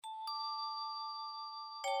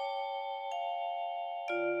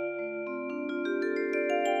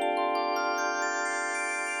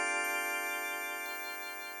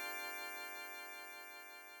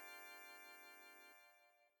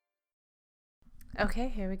Okay,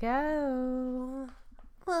 here we go.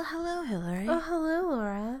 Well, hello, Hillary. Oh, hello,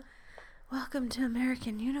 Laura. Welcome to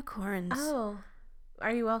American Unicorns. Oh,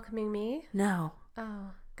 are you welcoming me? No.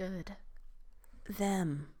 Oh, good.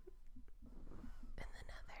 Them. In the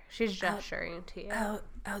nether. She's gesturing to you.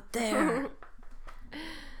 Out there.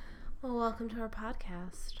 Well, welcome to our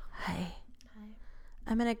podcast. Hi. Hi.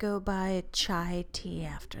 I'm going to go buy chai tea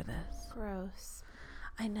after this. Gross.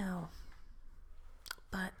 I know.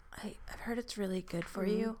 But I've heard it's really good for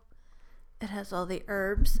you. It has all the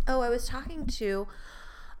herbs. Oh, I was talking to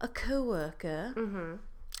a coworker,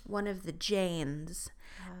 one of the Janes,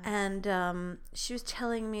 and she was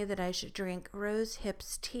telling me that I should drink Rose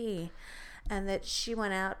Hips tea, and that she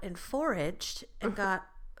went out and foraged and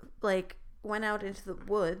went out into the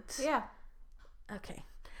woods. Yeah. Okay.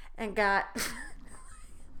 And got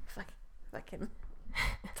fucking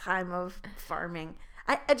time of farming.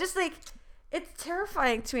 I just it's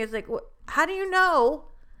terrifying to me. It's like, how do you know?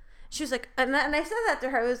 She was like, and I said that to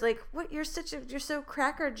her. I was like, what? You're so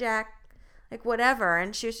crackerjack, like whatever.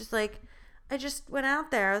 And she was just like, I just went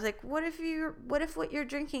out there. I was like, what if what you're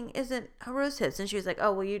drinking isn't Rose Hips? And she was like,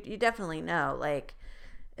 oh, well, you definitely know. Like,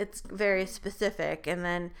 it's very specific. And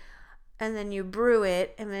then you brew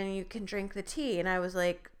it, and then you can drink the tea. And I was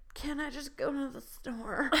like, can I just go to the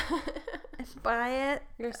store and buy it?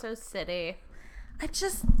 You're so city.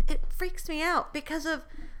 It freaks me out because of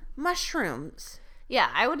mushrooms.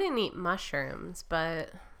 Yeah, I wouldn't eat mushrooms,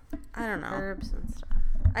 but I don't know. Herbs and stuff.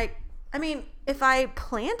 I mean, if I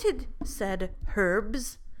planted said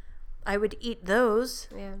herbs, I would eat those.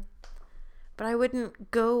 Yeah. But I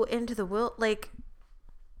wouldn't go into the like,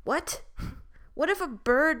 what? What if a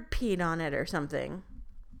bird peed on it or something?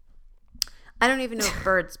 I don't even know if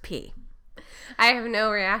birds pee. I have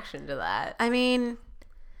no reaction to that. I mean,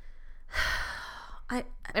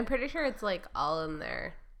 I'm pretty sure it's like all in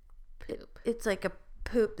their poop. It's like a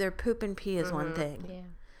poop. Their poop and pee is one thing. Yeah.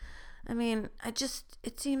 I mean,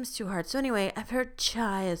 it seems too hard. So anyway, I've heard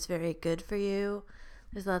chai is very good for you.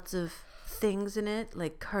 There's lots of things in it,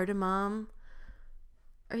 like cardamom.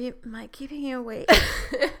 Am I keeping you awake?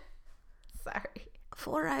 Sorry.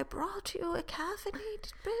 For I brought you a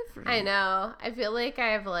caffeinated beverage. I know. I feel like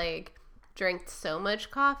I've drank so much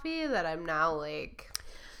coffee that I'm now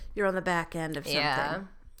You're on the back end of something.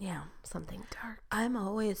 Yeah. Something dark. I'm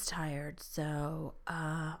always tired, so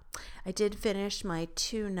I did finish my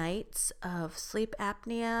 2 nights of sleep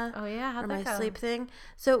apnea. Oh yeah, how'd that go? Sleep thing.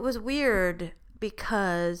 So it was weird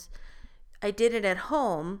because I did it at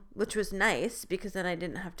home, which was nice because then I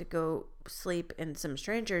didn't have to go sleep in some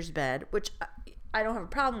stranger's bed, which I don't have a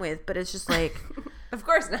problem with, but it's just like of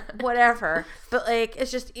course not. Whatever. But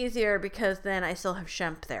it's just easier because then I still have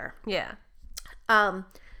Shemp there. Yeah.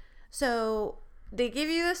 So they give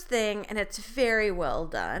you this thing, and it's very well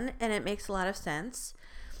done, and it makes a lot of sense.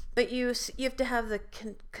 But you have to have the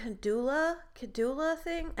candula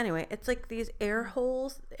thing. Anyway, it's like these air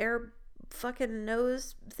holes, air fucking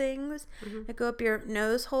nose things that go up your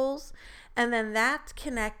nose holes, and then that's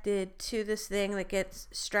connected to this thing that gets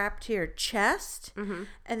strapped to your chest,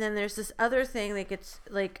 and then there's this other thing that gets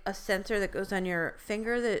like a sensor that goes on your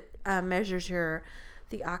finger that measures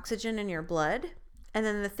the oxygen in your blood. And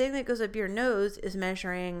then the thing that goes up your nose is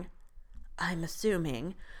measuring, I'm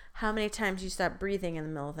assuming, how many times you stop breathing in the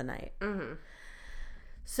middle of the night.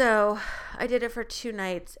 So I did it for 2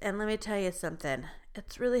 nights, and let me tell you something.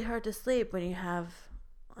 It's really hard to sleep when you have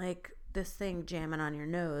this thing jamming on your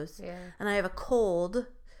nose. Yeah. And I have a cold,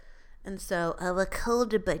 and so I have a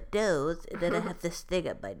cold in my nose, and then I have this thing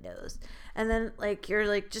up my nose. And then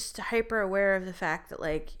you're just hyper aware of the fact that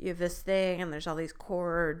you have this thing, and there's all these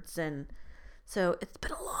cords, and so it's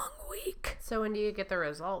been a long week. So when do you get the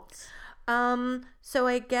results? So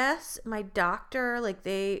I guess my doctor,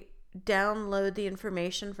 they download the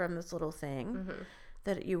information from this little thing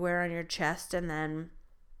that you wear on your chest, and then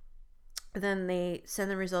they send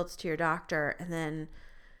the results to your doctor, and then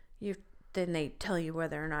they tell you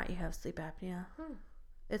whether or not you have sleep apnea.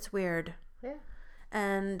 It's weird. Yeah.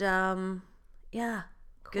 And yeah,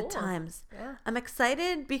 cool. Good times. Yeah. I'm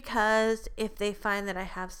excited because if they find that I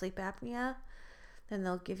have sleep apnea, then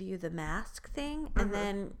they'll give you the mask thing, and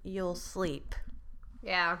then you'll sleep.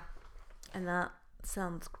 Yeah. And that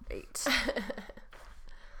sounds great.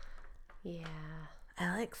 Yeah.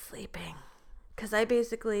 I like sleeping because I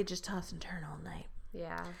basically just toss and turn all night.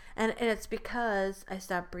 Yeah. And it's because I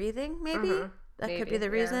stopped breathing, maybe. That could be the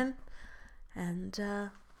reason. And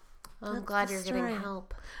Well, I'm That's glad the you're getting story.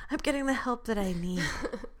 help. I'm getting the help that I need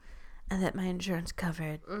and that my insurance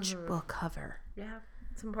coverage will cover. Yeah,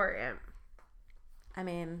 it's important. I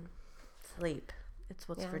mean, sleep. It's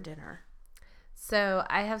what's Yeah. for dinner. So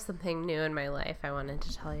I have something new in my life I wanted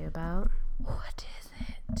to tell you about. What is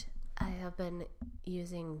it? I have been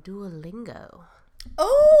using Duolingo.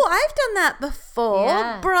 Oh, I've done that before.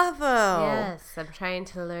 Yeah. Bravo. Yes, I'm trying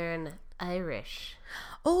to learn Irish.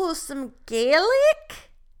 Oh, some Gaelic?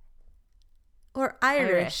 Or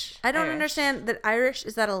Irish? I don't Irish. understand that Irish.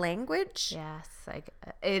 Is that a language? Yes,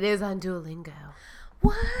 it is on Duolingo.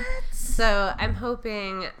 What? So I'm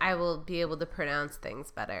hoping I will be able to pronounce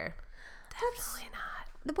things better. That's Definitely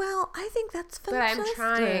not. well, I think that's But fantastic. I'm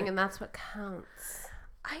trying, and that's what counts.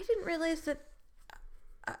 I didn't realize that.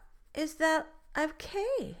 Is that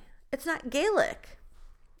okay? It's not Gaelic.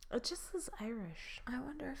 It just says Irish. I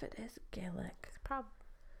wonder if it is Gaelic. Probably.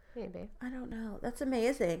 Maybe. I don't know. That's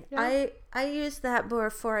amazing. Yeah. I used that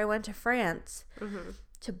before I went to France Mm-hmm.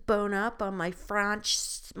 to bone up on my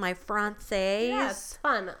Francais. Yeah, it's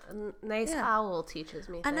fun. A nice Yeah. owl teaches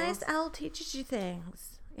me A things. nice owl teaches you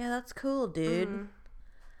things. Yeah, that's cool, dude.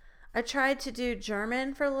 I tried to do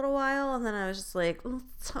German for a little while, and then I was just like,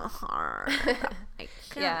 it's so hard. I can't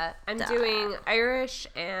Yeah, I'm die. doing Irish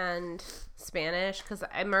and Spanish because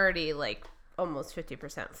I'm already like almost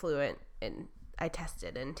 50% fluent, and I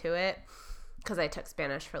tested into it because I took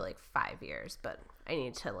Spanish for like 5 years, but I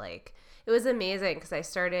need to like, it was amazing because I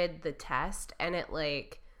started the test and it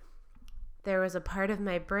like, there was a part of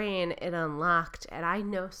my brain it unlocked, and I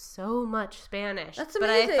know so much Spanish. That's But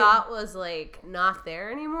I amazing. thought was like not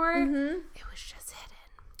there anymore. Mhm. It was just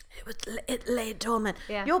hidden. It lay dormant.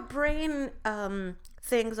 Yeah. Your brain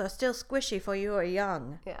things are still squishy for you are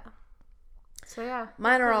young. Yeah. So yeah.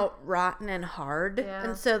 Mine are all rotten and hard, Yeah.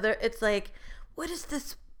 and so it's like, what is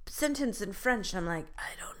this sentence in French? And I'm like, I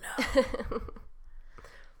don't know.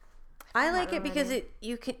 I like it because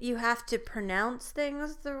you have to pronounce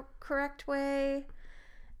things the correct way,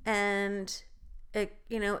 and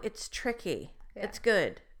it's tricky. Yeah. It's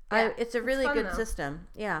good. Yeah, It's a it's really fun, good though. system.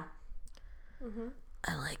 Yeah, Mm-hmm.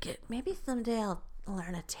 I like it. Maybe someday I'll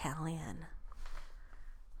learn Italian.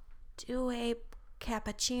 Do a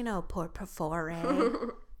cappuccino, por favore.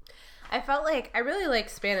 I felt like I really like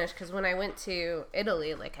Spanish because when I went to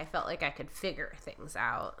Italy, like I felt like I could figure things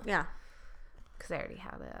out Yeah, because I already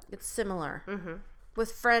had it. it's similar. Mm-hmm.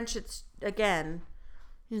 With French, it's again.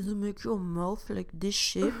 Does it make your mouth like this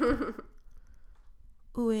shape?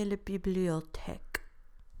 Où est la bibliothèque?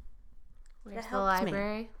 Where's That the helps me.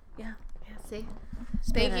 library? Yeah. Yeah, see?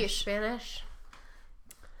 Thank you, Spanish. Spanish.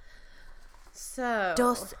 So.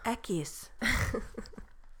 Dos Equis.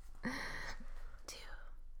 2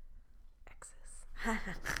 X's.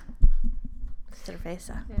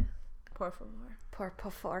 Cerveza. Yeah. Por favor. Por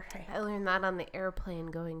favor. I learned that on the airplane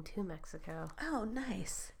going to Mexico. Oh,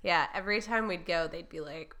 nice. Yeah, every time we'd go, they'd be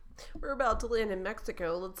like, we're about to land in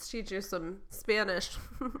Mexico. Let's teach you some Spanish.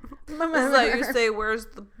 This is how you say, where's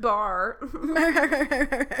the bar?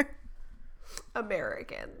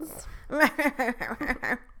 Americans.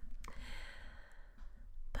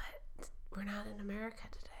 But we're not in America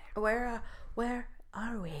today. Where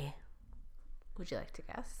are we? Would you like to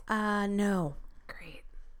guess? No. Great.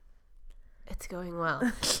 It's going well.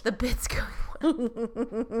 The bit's going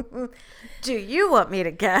well. Do you want me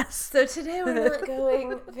to guess? So today we're not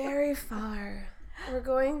going very far. We're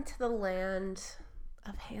going to the land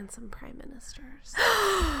of handsome prime ministers.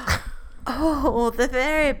 Oh, the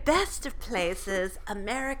very best of places,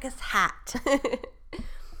 America's hat.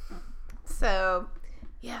 So,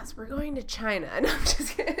 yes, we're going to China. No, I'm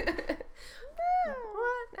just kidding.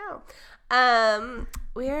 What? No.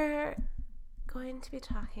 We're going to be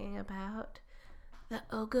talking about the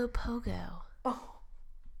Ogopogo, Oh.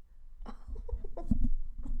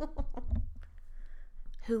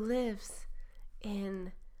 who lives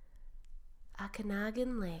in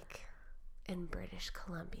Okanagan Lake in British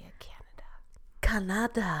Columbia, Canada.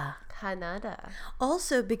 Canada.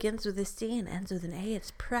 Also begins with a C and ends with an A.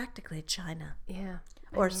 It's practically China. Yeah.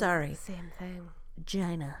 Sorry. Same thing.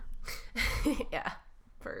 China. Yeah,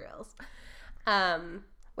 for reals.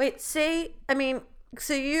 Wait, so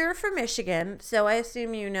you're from Michigan, so I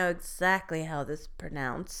assume you know exactly how this is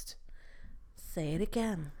pronounced. Say it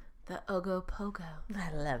again. The Ogopogo.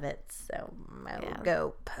 I love it so much. Yeah.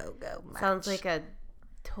 Go pogo much. Sounds like a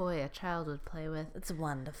toy a child would play with. It's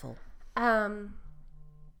wonderful. Oh.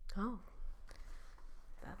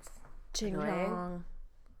 That's Ching annoying. chong.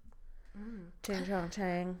 Ching chong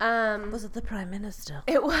chang. Was it the Prime Minister?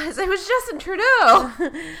 It was Justin Trudeau.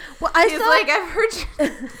 Well, I He's saw like, I've heard you.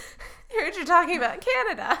 heard you talking about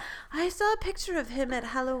Canada. I saw a picture of him at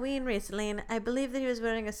Halloween recently, and I believe that he was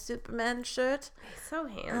wearing a Superman shirt He's so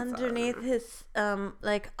handsome. underneath his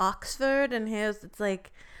like Oxford, and it's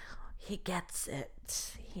like he gets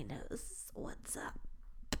it. He knows what's up.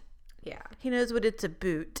 Yeah. He knows what it's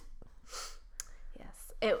about.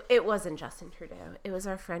 Yes. It wasn't Justin Trudeau. It was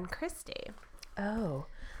our friend Christy. Oh,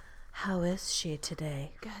 how is she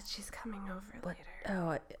today? God, she's coming over later.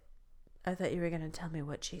 Oh, I thought you were going to tell me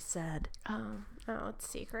what she said. Oh, it's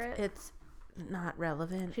secret. It's not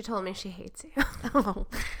relevant. She told me she hates you. Oh,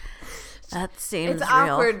 that seems It's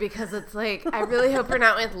real. awkward because it's like, I really hope we're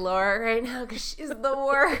not with Laura right now because she's the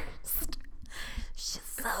worst. She's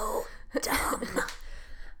so dumb.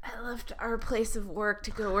 I left our place of work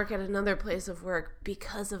to go work at another place of work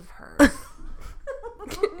because of her.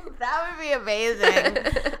 That would be amazing.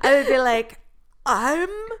 I would be like, I'm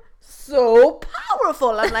so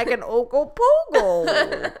powerful. I'm like an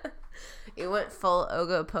Ogopogo. You went full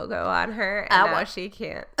Ogopogo on her, and now she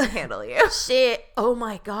can't handle you. Oh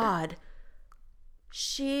my God.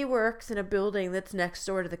 She works in a building that's next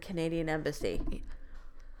door to the Canadian Embassy.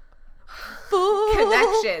 Full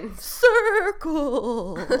Connections.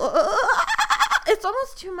 circle. It's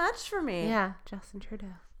almost too much for me. Yeah, Justin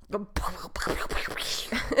Trudeau.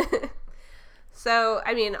 So,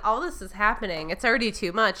 I mean, all this is happening. It's already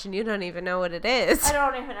too much, and you don't even know what it is. I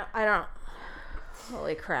don't even know. I don't.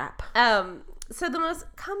 Holy crap. So the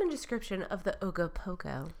most common description of the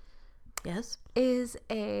Ogopogo Yes? is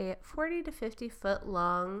a 40 to 50 foot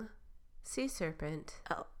long sea serpent.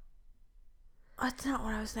 Oh. That's not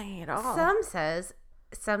what I was thinking at all. Some say.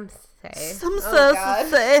 Some Oh, God.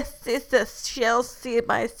 says it's the shell sea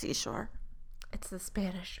by seashore. It's the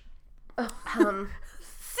Spanish. Oh.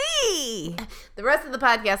 See. The rest of the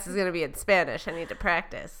podcast is going to be in Spanish. I need to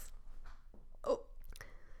practice.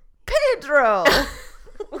 Pedro.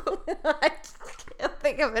 I can't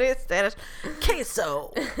think of any Spanish.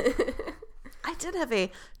 Queso. I did have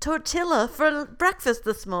a tortilla for breakfast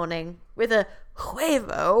this morning with a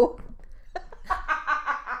huevo.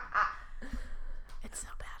 It's so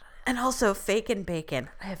bad. And also fake bacon.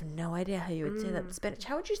 I have no idea how you would say that in Spanish.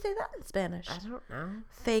 How would you say that in Spanish? I don't know.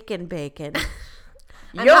 Fake bacon.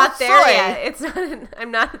 I'm not there yet. It's not.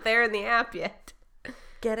 I'm not there in the app yet.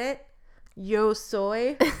 Get it? Yo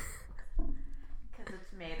soy. Because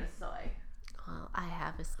it's made of soy. All I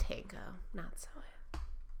have is tango, not soy.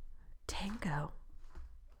 Tango.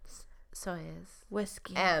 Soy is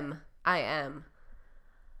Whiskey. M-I-M.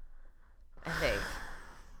 I think.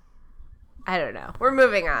 I don't know. We're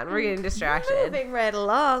moving on. We're getting distracted. Moving right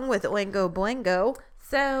along with Oingo Boingo.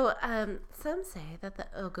 So, some say that the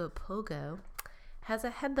Ogopogo has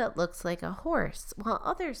a head that looks like a horse, while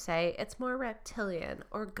others say it's more reptilian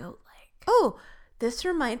or goat-like. Oh, this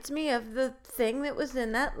reminds me of the thing that was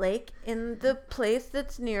in that lake in the place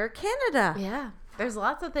that's near Canada. Yeah, there's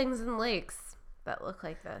lots of things in lakes that look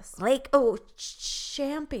like this. Lake,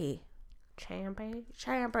 Champy. Champy?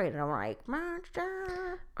 Champy, like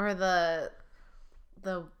monster. Or the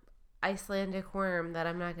Icelandic worm that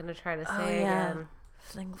I'm not going to try to say again.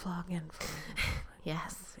 Fling flogging.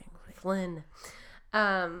 Yes, Flynn.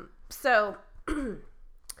 So,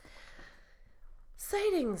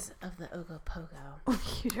 sightings of the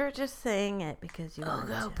Ogopogo. You're just saying it because you want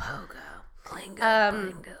to. Ogopogo.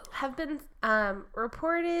 Have been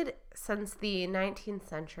reported since the 19th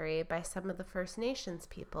century by some of the First Nations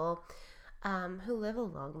people who live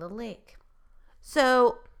along the lake.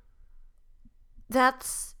 So,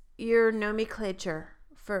 that's your nomenclature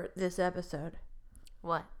for this episode.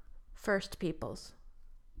 What? First Peoples.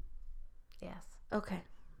 Yes. Okay.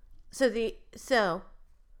 So,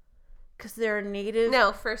 because there are native...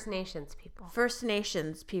 No, First Nations people. First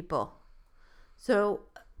Nations people. So,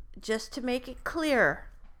 just to make it clear,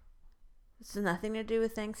 this has nothing to do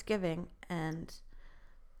with Thanksgiving. And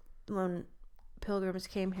when pilgrims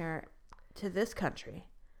came here to this country,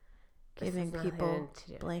 giving people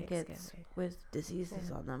blankets with diseases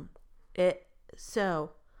on them. They're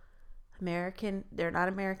not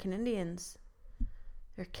American Indians.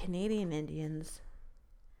 They're Canadian Indians.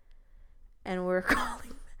 And we're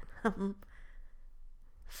calling them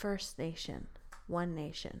First Nation. One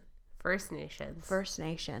Nation. First Nations. First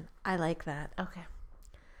Nation. I like that. Okay.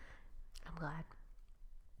 I'm glad.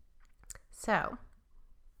 So.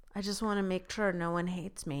 I just want to make sure no one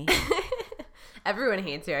hates me. Everyone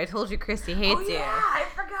hates you. I told you Christy hates you. I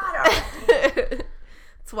forgot already.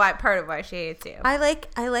 It's part of why she hates you. I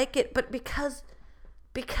like it, but because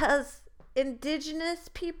Indigenous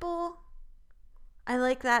people, I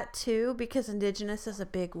like that too, because Indigenous is a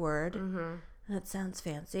big word. Mm-hmm. And it sounds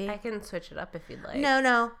fancy. I can switch it up if you'd like.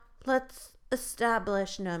 No.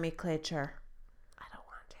 establish nomenclature. I don't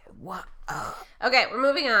want to. What? Okay, we're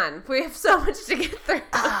moving on. We have so much to get through.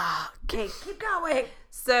 Okay, keep going.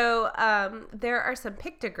 So there are some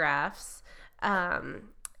pictographs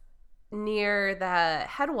near the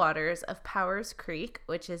headwaters of Powers Creek,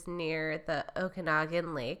 which is near the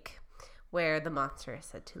Okanagan Lake, where the monster is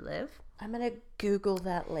said to live. I'm going to Google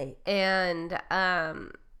that lake. And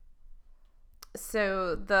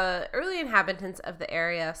so the early inhabitants of the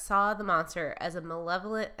area saw the monster as a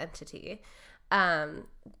malevolent entity.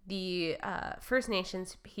 The First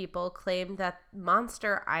Nations people claimed that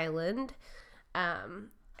Monster Island,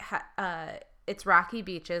 its rocky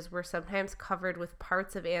beaches were sometimes covered with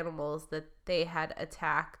parts of animals that the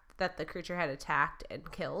creature had attacked and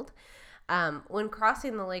killed. When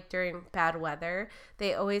crossing the lake during bad weather,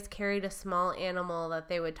 they always carried a small animal that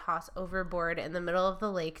they would toss overboard in the middle of the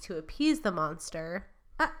lake to appease the monster.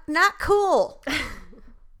 Not cool.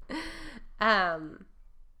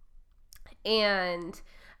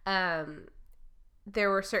 There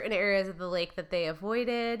were certain areas of the lake that they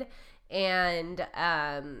avoided, and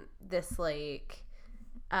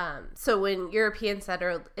so when Europeans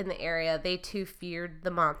settled in the area, they too feared the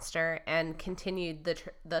monster and continued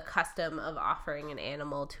the custom of offering an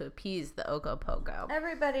animal to appease the Ogopogo.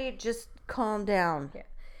 Everybody just calm down. Yeah.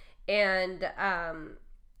 And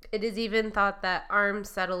it is even thought that armed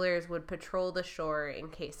settlers would patrol the shore in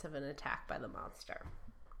case of an attack by the monster.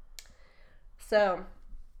 So,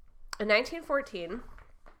 in 1914,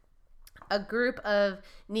 a group of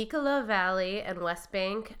Nicola Valley and West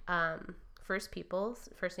Bank First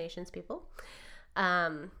Nations people,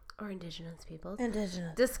 or Indigenous peoples,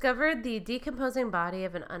 discovered the decomposing body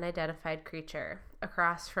of an unidentified creature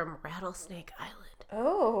across from Rattlesnake Island.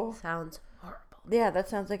 Oh. Sounds horrible. Yeah, that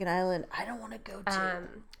sounds like an island I don't want to go to.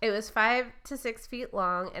 It was 5 to 6 feet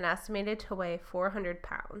long and estimated to weigh 400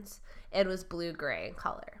 pounds. It was blue-gray in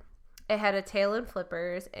color. It had a tail and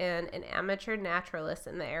flippers, and an amateur naturalist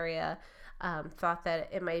in the area thought that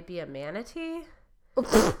it might be a manatee.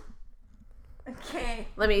 Okay.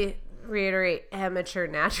 Let me reiterate, amateur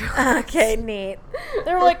naturalist. Okay, neat.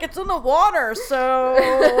 They're like, it's in the water,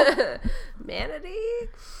 so... Manatee?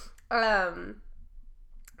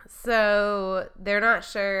 So they're not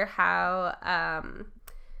sure how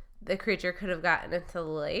the creature could have gotten into the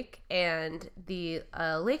lake, and the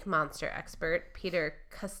lake monster expert, Peter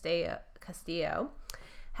Castillo,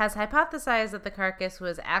 has hypothesized that the carcass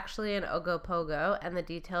was actually an Ogopogo, and the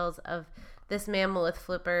details of this mammal with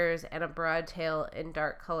flippers and a broad tail in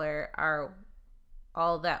dark color are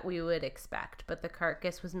all that we would expect, but the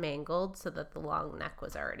carcass was mangled so that the long neck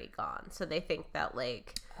was already gone. So they think that,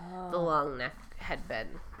 the long neck had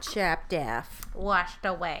been chopped off, washed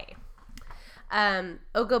away.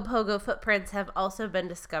 Ogopogo footprints have also been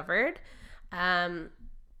discovered.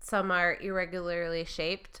 Some are irregularly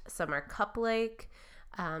shaped, some are cup-like,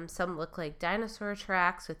 some look like dinosaur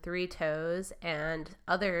tracks with 3 toes, and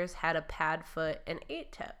others had a pad foot and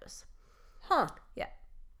 8 toes. Huh. Yeah.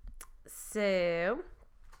 So,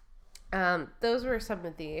 those were some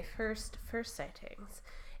of the first sightings,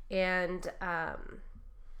 and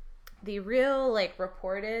the real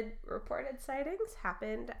reported sightings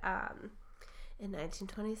happened in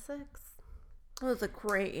 1926. It was a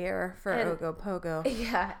great year for Ogopogo.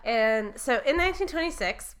 Yeah, and so in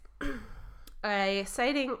 1926, a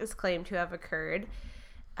sighting is claimed to have occurred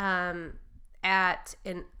at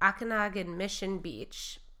an Okanagan Mission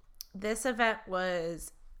Beach. This event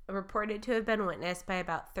was reported to have been witnessed by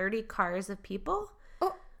about 30 cars of people,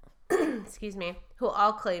 excuse me, who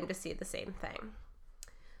all claimed to see the same thing.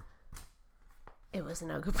 It was an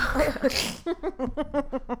Ogopogo.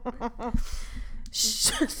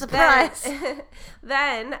 Surprise!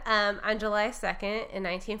 Then on July 2nd in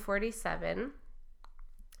 1947,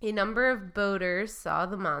 a number of boaters saw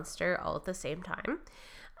the monster all at the same time.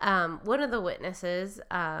 One of the witnesses,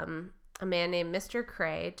 a man named Mr.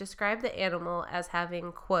 Cray, described the animal as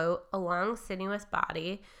having, quote, a long sinuous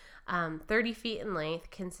body, 30 feet in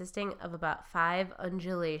length, consisting of about 5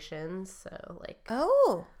 undulations, so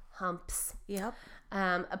humps. Yep.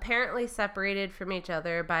 Apparently separated from each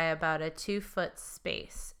other by about a 2-foot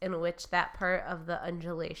space, in which that part of the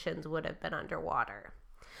undulations would have been underwater.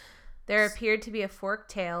 There appeared to be a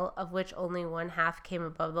forked tail, of which only one half came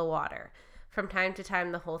above the water. From time to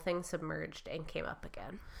time, the whole thing submerged and came up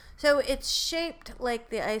again. So it's shaped like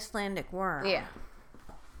the Icelandic worm. Yeah.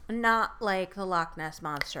 Not like the Loch Ness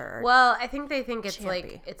Monster. Well, I think they think it's Champy.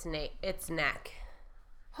 like its neck.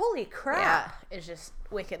 Holy crap. Yeah, it's just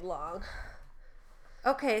wicked long.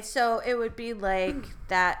 Okay, so it would be like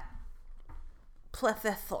that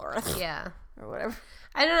Plesiosaurus. Yeah. or whatever.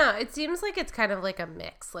 I don't know. It seems like it's kind of like a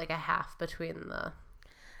mix, like a half between the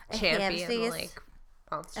champy and the lake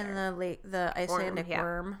monster. And the Icelandic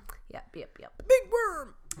worm. Yep. The big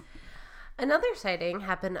worm. Another sighting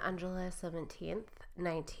happened on July 17th,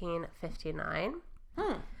 1959.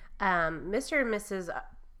 Mr. and Mrs.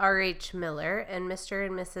 R.H. Miller and Mr.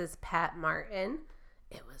 and Mrs. Pat Martin.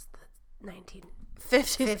 It was the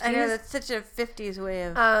 1950s. I know, that's such a 50s way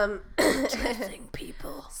of dressing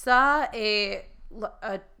people. Saw a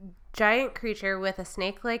giant creature with a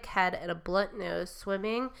snake-like head and a blunt nose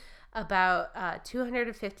swimming about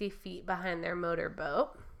 250 feet behind their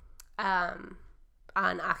motorboat on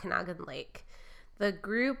Okanagan Lake. The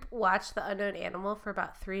group watched the unknown animal for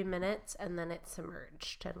about 3 minutes, and then it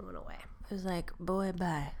submerged and went away. It was like, boy,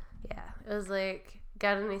 bye. Yeah, it was like,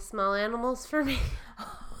 got any small animals for me?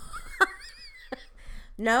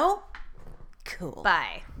 No? Cool.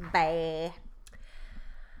 Bye. Bye.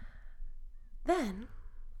 Then,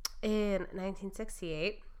 in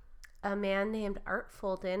 1968, a man named Art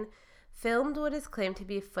Fulton filmed what is claimed to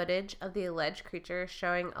be footage of the alleged creature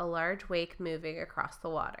showing a large wake moving across the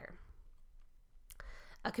water.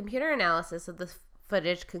 A computer analysis of the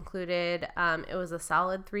footage concluded it was a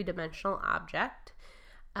solid three-dimensional object,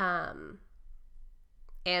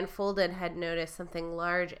 and Fulton had noticed something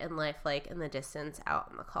large and lifelike in the distance out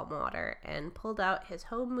in the calm water and pulled out his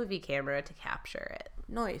home movie camera to capture it.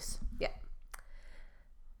 Nice. Yeah.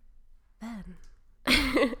 Then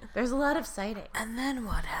there's a lot of sightings. And then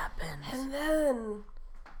what happened? And then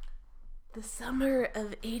the summer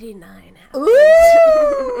of '89 happened.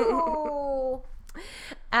 Ooh!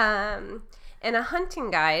 And a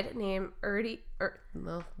hunting guide named Ernie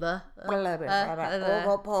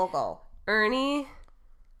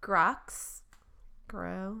Grox.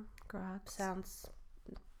 Sounds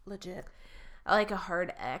legit. I like a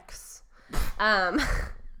hard X.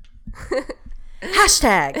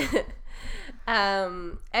 Hashtag.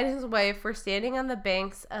 And his wife were standing on the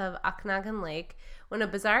banks of Okanagan Lake when a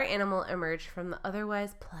bizarre animal emerged from the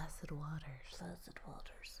otherwise placid waters.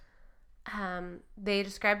 They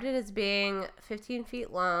described it as being 15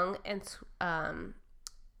 feet long and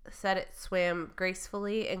said it swam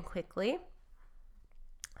gracefully and quickly.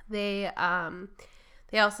 They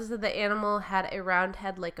also said the animal had a round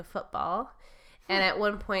head like a football, and at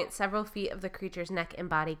one point, several feet of the creature's neck and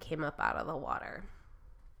body came up out of the water.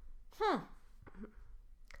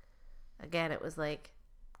 Again, it was like,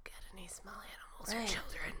 get any small animals or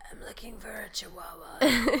children. I'm looking for a chihuahua.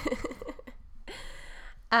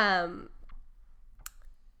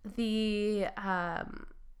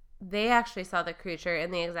 They actually saw the creature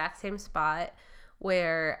in the exact same spot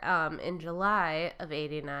where in July of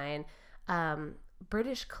 '89,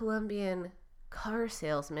 British Columbian car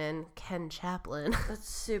salesman Ken Chaplin. That's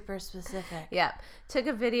super specific. Yeah. Took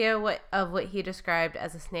a video of what he described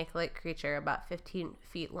as a snake-like creature about 15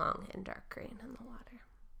 feet long and dark green in the water.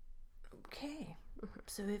 Okay.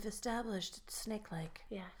 So we've established it's snake-like.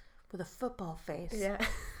 Yeah. With a football face. Yeah.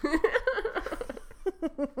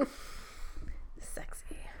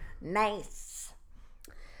 Sexy. Nice.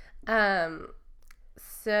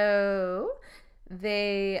 So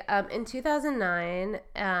they, in 2009,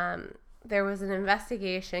 there was an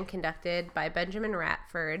investigation conducted by Benjamin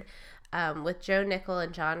Ratford with Joe Nickel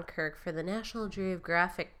and John Kirk for the National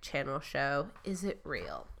Geographic Channel show, Is It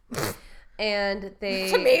Real? And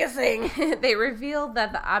It's amazing. They revealed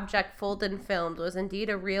that the object Fulton filmed was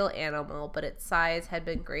indeed a real animal, but its size had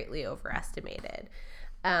been greatly overestimated.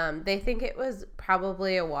 They think it was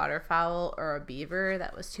probably a waterfowl or a beaver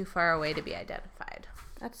that was too far away to be identified.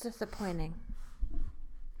 That's disappointing.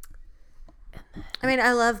 I mean,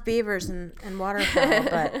 I love beavers and waterfowl,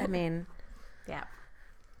 but I mean... Yeah.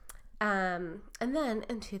 And then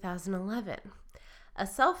in 2011, a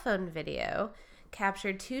cell phone video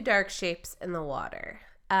captured two dark shapes in the water.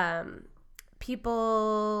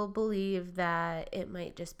 People believe that it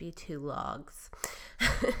might just be two logs.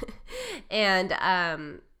 And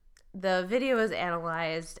the video was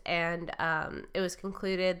analyzed, and it was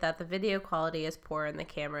concluded that the video quality is poor and the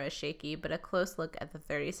camera is shaky, but a close look at the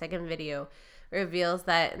 30-second video reveals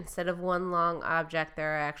that instead of one long object,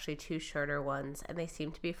 there are actually two shorter ones, and they seem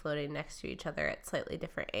to be floating next to each other at slightly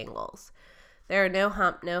different angles. There are no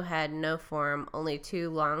hump, no head, no form, only two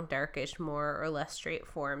long, darkish, more or less straight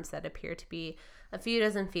forms that appear to be a few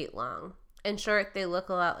dozen feet long. In short, they look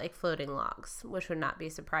a lot like floating logs, which would not be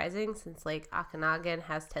surprising since Lake Okanagan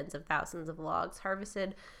has tens of thousands of logs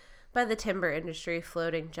harvested by the timber industry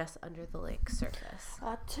floating just under the lake's surface.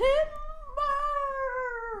 A timber!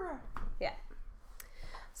 Yeah.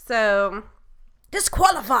 So...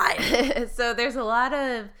 Disqualified! So there's a lot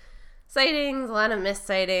of sightings, a lot of missed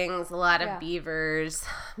sightings, a lot of beavers,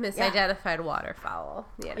 misidentified waterfowl,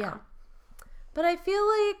 you know. Yeah. But I feel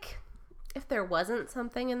like if there wasn't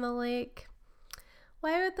something in the lake,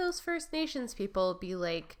 why would those First Nations people be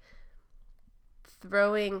like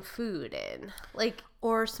throwing food in? Like,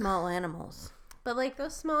 or small animals. but like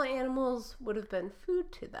those small animals would have been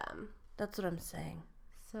food to them. That's what I'm saying.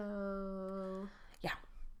 So Yeah.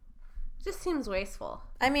 just seems wasteful.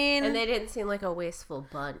 I mean, And they didn't seem like a wasteful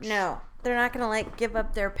bunch. no, they're not going to like give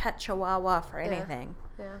up their pet chihuahua for anything.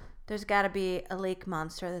 Yeah. There's got to be a lake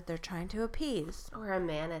monster that they're trying to appease. Or a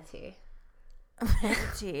manatee. A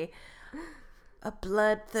manatee. A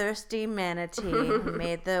bloodthirsty manatee who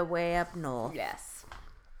made their way up north. Yes.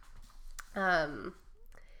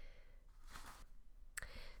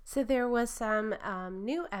 So there was some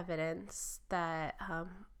new evidence that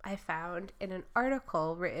I found in an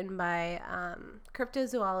article written by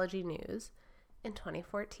Cryptozoology News in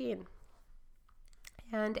 2014.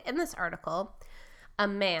 And in this article, a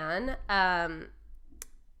man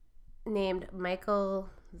named Michael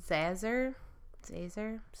Zazer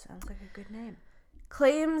Sounds like a good name.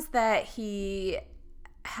 claims that he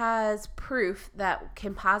has proof that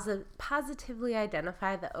can positively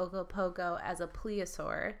identify the Ogopogo as a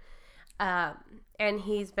plesiosaur. And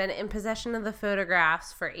he's been in possession of the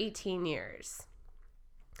photographs for 18 years.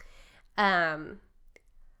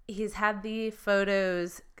 He's had the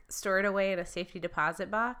photos stored away in a safety deposit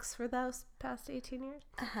box for those past 18 years.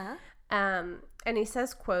 Uh-huh. And he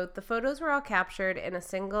says, quote, "The photos were all captured in a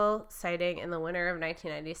single sighting in the winter of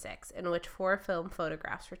 1996, in which 4 film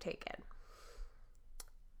photographs were taken."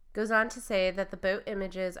 Goes on to say that the boat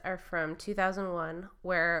images are from 2001,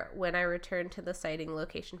 when I returned to the sighting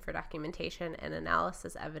location for documentation and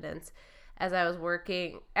analysis evidence as I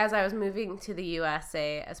was moving to the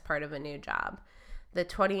USA as part of a new job. The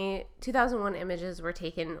 2001 images were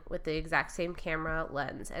taken with the exact same camera,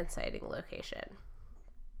 lens, and sighting location.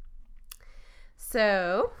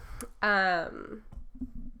 So,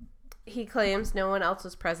 he claims no one else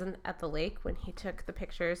was present at the lake when he took the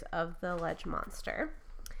pictures of the alleged monster.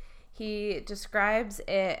 He describes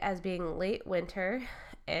it as being late winter,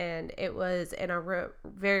 and it was in a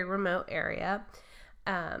very remote area.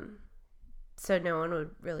 So no one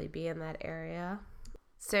would really be in that area.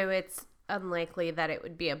 So it's unlikely that it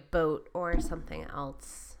would be a boat or something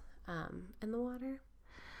else in the water.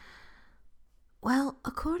 Well,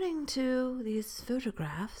 according to these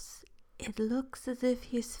photographs, it looks as if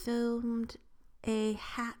he's filmed a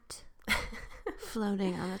hat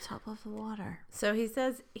floating on the top of the water. So he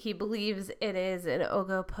says he believes it is an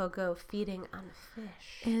Ogopogo feeding on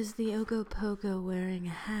fish. Is the Ogopogo wearing a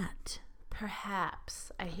hat?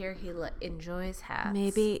 Perhaps. I hear he enjoys hats.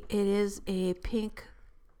 Maybe it is a pink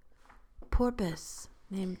porpoise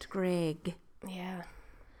named Greg. Yeah.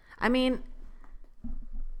 I mean,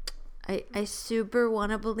 I super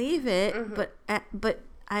want to believe it, but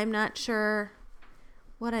I'm not sure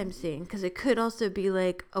what I'm seeing, because it could also be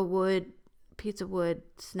like a piece of wood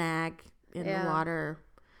snag in the water.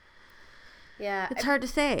 Yeah. It's hard to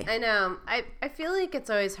say. I know. I feel like it's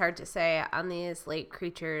always hard to say on these lake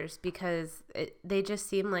creatures because they just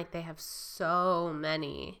seem like they have so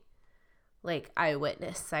many like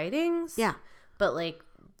eyewitness sightings. Yeah. But like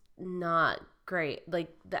not great. Like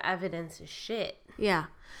the evidence is shit. Yeah.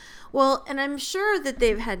 Well, and I'm sure that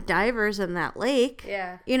they've had divers in that lake.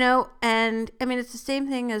 Yeah. You know, and I mean, it's the same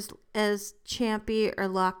thing as Champy or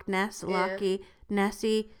Loch Ness, Lochie,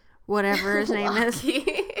 Nessie, whatever his name is.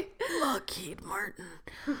 Lockheed Martin.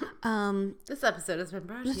 This episode has been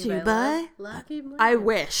brought to Brought you to by you Lockheed Martin. I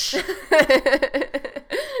wish.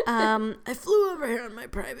 I flew over here on my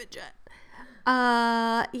private jet.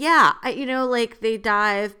 Yeah, like they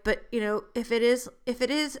dive, but if it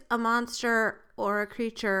is a monster or a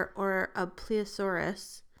creature or a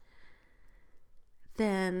plesiosaurus,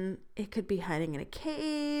 then it could be hiding in a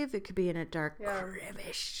cave. It could be in a dark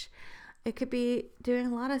crevice. It could be doing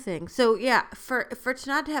a lot of things. So yeah, for it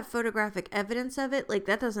not to have photographic evidence of it, like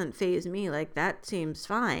that doesn't faze me. Like that seems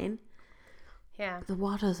fine. Yeah. The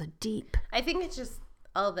waters are deep. I think it's just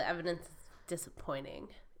all the evidence is disappointing.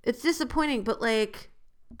 It's disappointing, but like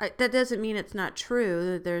that doesn't mean it's not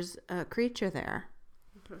true that there's a creature there.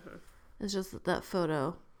 It's just that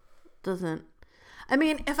photo doesn't. I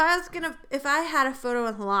mean, if I had a photo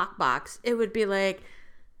in the lockbox, it would be like,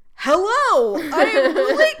 "Hello, I am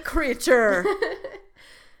the lake creature.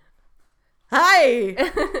 Hi,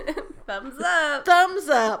 Thumbs up. thumbs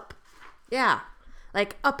up." Yeah,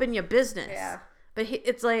 like up in your business. Yeah. But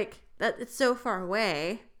it's like that. It's so far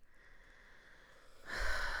away.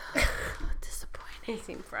 Disappointing. You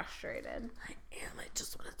seem frustrated. I am. I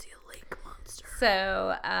just want to see a lake monster.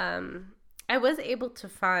 So, I was able to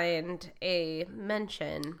find a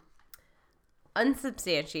mention,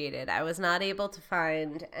 unsubstantiated. I was not able to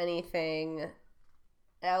find anything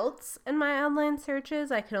else in my online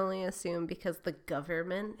searches. I can only assume because the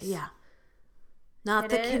government. Yeah. Not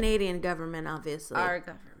the Canadian government, obviously. Our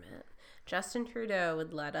government. Justin Trudeau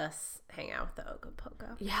would let us hang out with the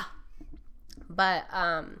Ogopogo. Yeah. But,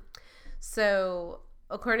 so,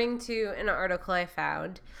 according to an article I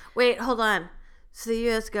found. Wait, hold on. So the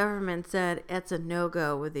U.S. government said it's a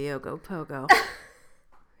no-go with the Ogopogo.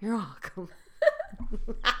 You're welcome.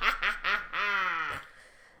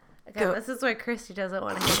 Okay, this is why Christy doesn't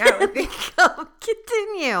want to hang out with me. Go,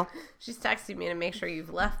 continue. She's texting me to make sure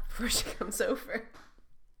you've left before she comes over.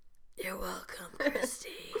 You're welcome, Christy.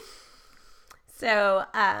 So,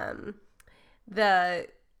 the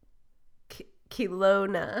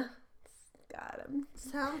Kelowna, got him.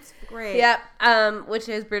 Sounds great. Yep, which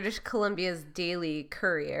is British Columbia's Daily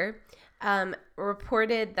Courier,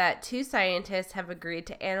 reported that 2 scientists have agreed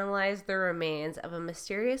to analyze the remains of a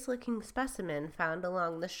mysterious-looking specimen found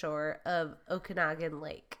along the shore of Okanagan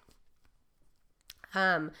Lake.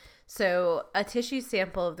 So a tissue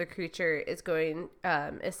sample of the creature is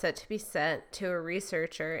set to be sent to a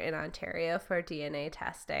researcher in Ontario for DNA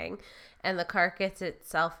testing, and the carcass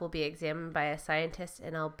itself will be examined by a scientist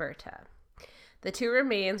in Alberta. The 2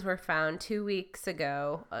 remains were found 2 weeks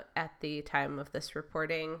ago at the time of this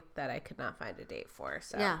reporting that I could not find a date for.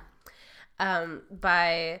 So, yeah.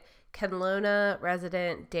 By Kelowna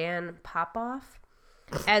resident Dan Popoff,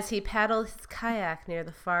 as he paddled his kayak near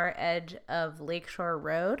the far edge of Lakeshore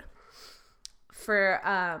Road.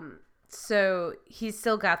 So he's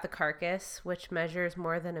still got the carcass, which measures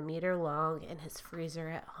more than a meter long, in his freezer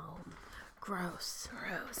at home. Gross.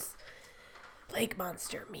 Lake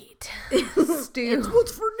monster meat. Stew. It's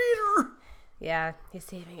what's for dinner. Yeah, he's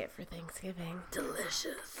saving it for Thanksgiving.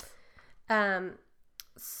 Delicious.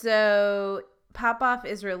 So Popoff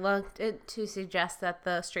is reluctant to suggest that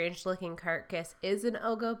the strange-looking carcass is an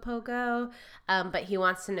Ogopogo, but he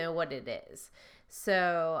wants to know what it is.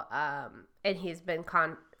 So, and he's been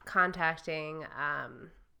contacting,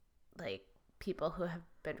 people who have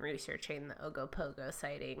been researching the Ogopogo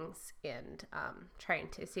sightings and trying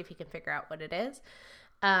to see if he can figure out what it is,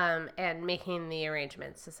 and making the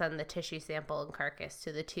arrangements to send the tissue sample and carcass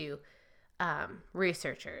to the 2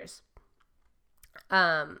 researchers.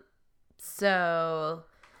 So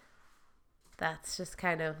that's just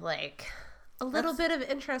kind of like a little bit of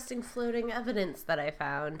interesting floating evidence that I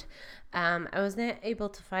found. I was not able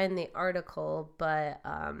to find the article, but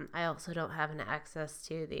I also don't have an access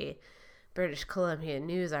to the British Columbia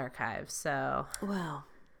News Archive, so... Well,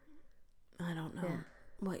 I don't know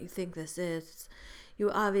what you think this is. You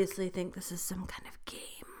obviously think this is some kind of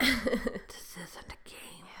game. This isn't a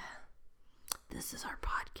game. Yeah. This is our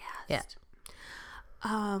podcast. Yeah.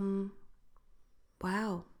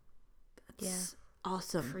 Wow. That's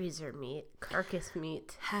awesome. Freezer meat. Carcass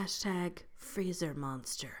meat. # freezer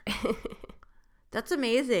monster. That's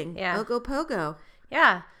amazing. Yeah. Ogopogo.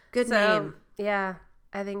 Yeah. Good name. Yeah.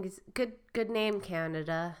 I think it's good name,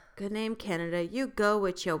 Canada. Good name, Canada. You go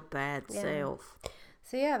with your bad self.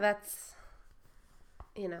 So yeah, that's,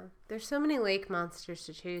 there's so many lake monsters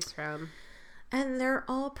to choose from. And they're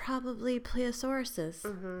all probably plesiosauruses.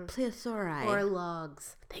 Mm-hmm. Plesiosauri. Or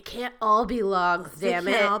logs. They can't all be logs, damn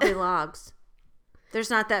it. They can't all be logs. There's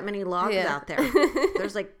not that many logs out there.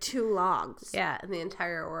 There's like 2 logs. Yeah, in the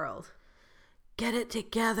entire world. Get it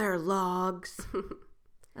together, logs.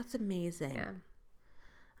 That's amazing. Yeah.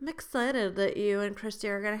 I'm excited that you and Christy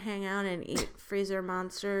are going to hang out and eat freezer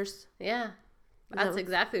monsters. Yeah. That's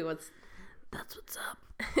exactly That's what's up.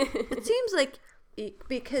 It seems like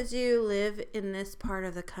because you live in this part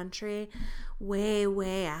of the country, way,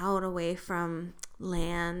 way out away from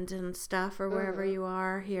land and stuff or wherever you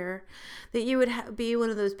are here, that you would be one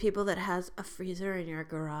of those people that has a freezer in your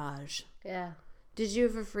garage. Yeah. Did you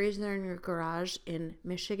have a freezer in your garage in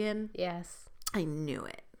Michigan? Yes. I knew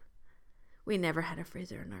it. We never had a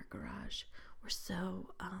freezer in our garage. We're so,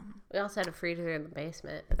 We also had a freezer in the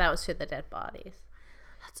basement, but that was for the dead bodies.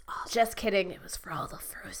 That's awesome. Just kidding. It was for all the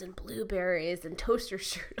frozen blueberries and toaster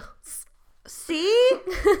strudels. See?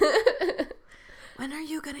 When are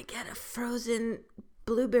you going to get a frozen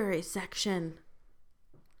blueberry section?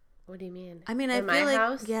 What do you mean? I mean, in I feel like,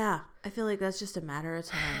 house? Yeah, I feel like that's just a matter of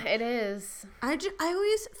time. It is. I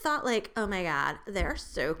always thought like, oh my God, they're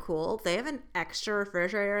so cool. They have an extra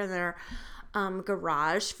refrigerator in their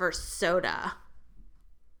garage for soda.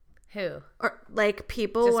 Who? Or like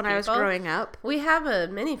people Just when I was people? growing up. We have a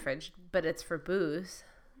mini fridge, but it's for booze.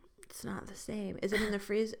 It's not the same. Is it in the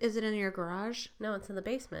freeze? Is it in your garage? No, it's in the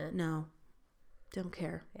basement. No. Don't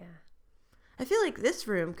care. Yeah. I feel like this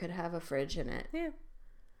room could have a fridge in it. Yeah.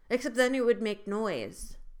 Except then it would make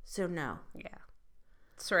noise. So no. Yeah.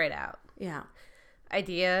 Straight out. Yeah.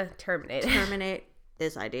 Idea terminated. Terminate.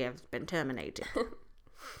 This idea has been terminated.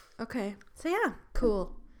 Okay. So yeah.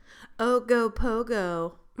 Cool. Ogo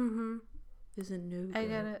Pogo. Mm-hmm. Is a no. I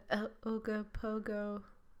got a Oga Pogo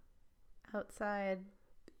outside.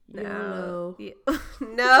 YOLO.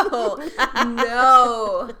 No.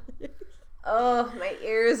 No. Oh, my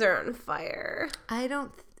ears are on fire. I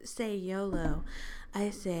don't say YOLO. I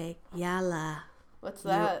say Yalla. What's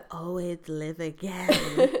that? You always live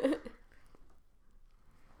again.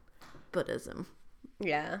 Buddhism.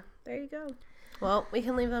 Yeah. There you go. Well, we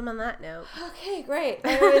can leave them on that note. Okay, great.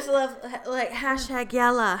 I always love like hashtag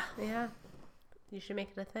Yalla. Yeah. You should make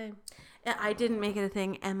it a thing. I didn't make it a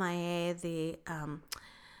thing. MIA, the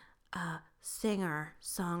singer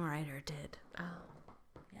songwriter, did. Oh.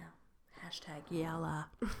 Yeah. Hashtag Yalla.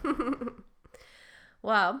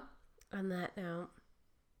 Well, on that note,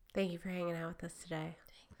 thank you for hanging out with us today.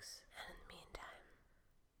 Thanks. And in the meantime,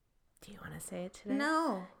 do you want to say it today?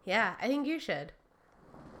 No. Yeah, I think you should.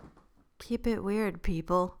 Keep it weird,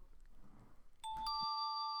 people.